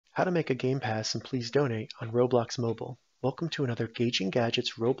How to make a game pass and please donate on Roblox Mobile. Welcome to another Gauging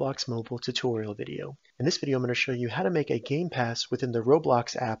Gadgets Roblox Mobile tutorial video. In this video, I'm going to show you how to make a game pass within the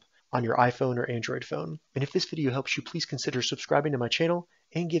Roblox app on your iPhone or Android phone. And if this video helps you, please consider subscribing to my channel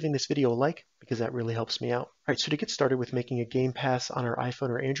and giving this video a like because that really helps me out. All right, so to get started with making a game pass on our iPhone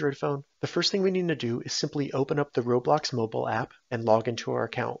or Android phone, the first thing we need to do is simply open up the Roblox Mobile app and log into our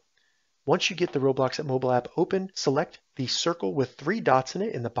account. Once you get the Roblox mobile app open, select the circle with 3 dots in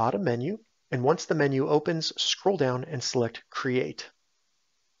it in the bottom menu, and once the menu opens, scroll down and select Create.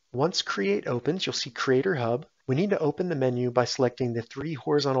 Once Create opens, you'll see Creator Hub. We need to open the menu by selecting the 3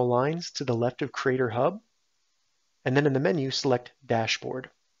 horizontal lines to the left of Creator Hub, and then in the menu, select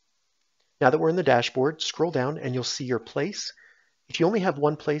Dashboard. Now that we're in the dashboard, scroll down and you'll see your place. If you only have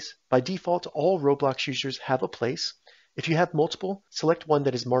one place, by default, all Roblox users have a place. If you have multiple, select one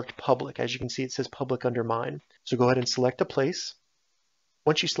that is marked public. As you can see, it says public under mine. So go ahead and select a place.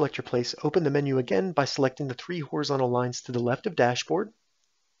 Once you select your place, open the menu again by selecting the 3 horizontal lines to the left of dashboard.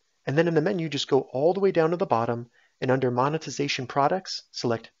 And then in the menu, just go all the way down to the bottom and under monetization products,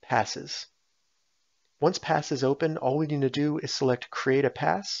 select passes. Once pass is open, all we need to do is select create a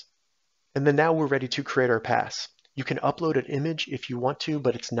pass. And then now we're ready to create our pass. You can upload an image if you want to,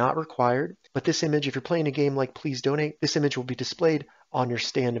 but it's not required. But this image, if you're playing a game like Please Donate, this image will be displayed on your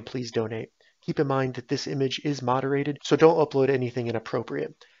stand in Please Donate. Keep in mind that this image is moderated, so don't upload anything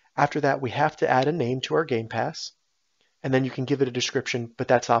inappropriate. After that, we have to add a name to our game pass, and then you can give it a description, but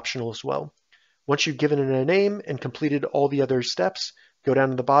that's optional as well. Once you've given it a name and completed all the other steps, go down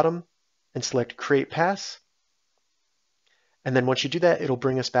to the bottom and select Create Pass. And then once you do that, it'll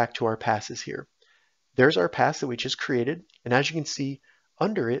bring us back to our passes here. There's our pass that we just created, and as you can see,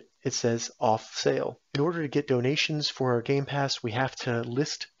 under it, it says off sale. In order to get donations for our game pass, we have to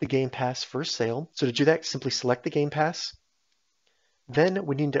list the game pass for sale. So to do that, simply select the game pass. Then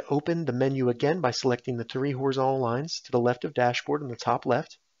we need to open the menu again by selecting the 3 horizontal lines to the left of dashboard in the top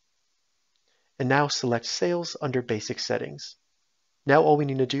left. And now select sales under basic settings. Now all we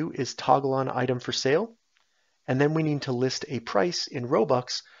need to do is toggle on item for sale, and then we need to list a price in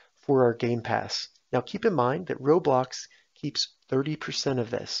Robux for our game pass. Now keep in mind that Roblox keeps 30% of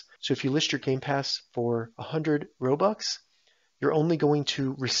this. So if you list your game pass for 100 Robux, you're only going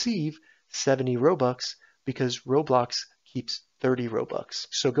to receive 70 Robux because Roblox keeps 30 Robux.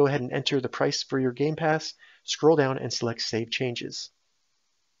 So go ahead and enter the price for your game pass, scroll down and select Save Changes.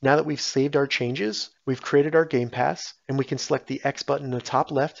 Now that we've saved our changes, we've created our game pass, and we can select the X button in the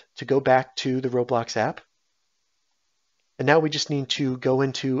top left to go back to the Roblox app. And now we just need to go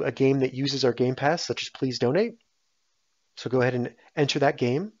into a game that uses our game pass, such as Please Donate. So go ahead and enter that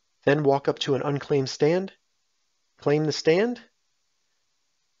game. Then walk up to an unclaimed stand, claim the stand.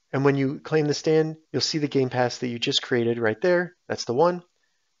 And when you claim the stand, you'll see the game pass that you just created right there. That's the one.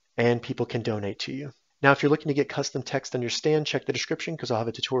 And people can donate to you. Now, if you're looking to get custom text on your stand, check the description because I'll have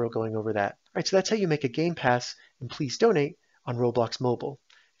a tutorial going over that. All right, so that's how you make a game pass and Please Donate on Roblox Mobile.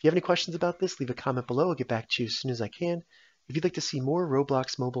 If you have any questions about this, leave a comment below. I'll get back to you as soon as I can. If you'd like to see more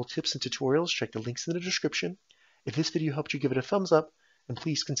Roblox mobile tips and tutorials, check the links in the description. If this video helped you, give it a thumbs up, and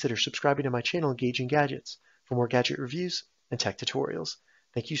please consider subscribing to my channel, Gauging Gadgets, for more gadget reviews and tech tutorials.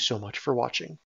 Thank you so much for watching.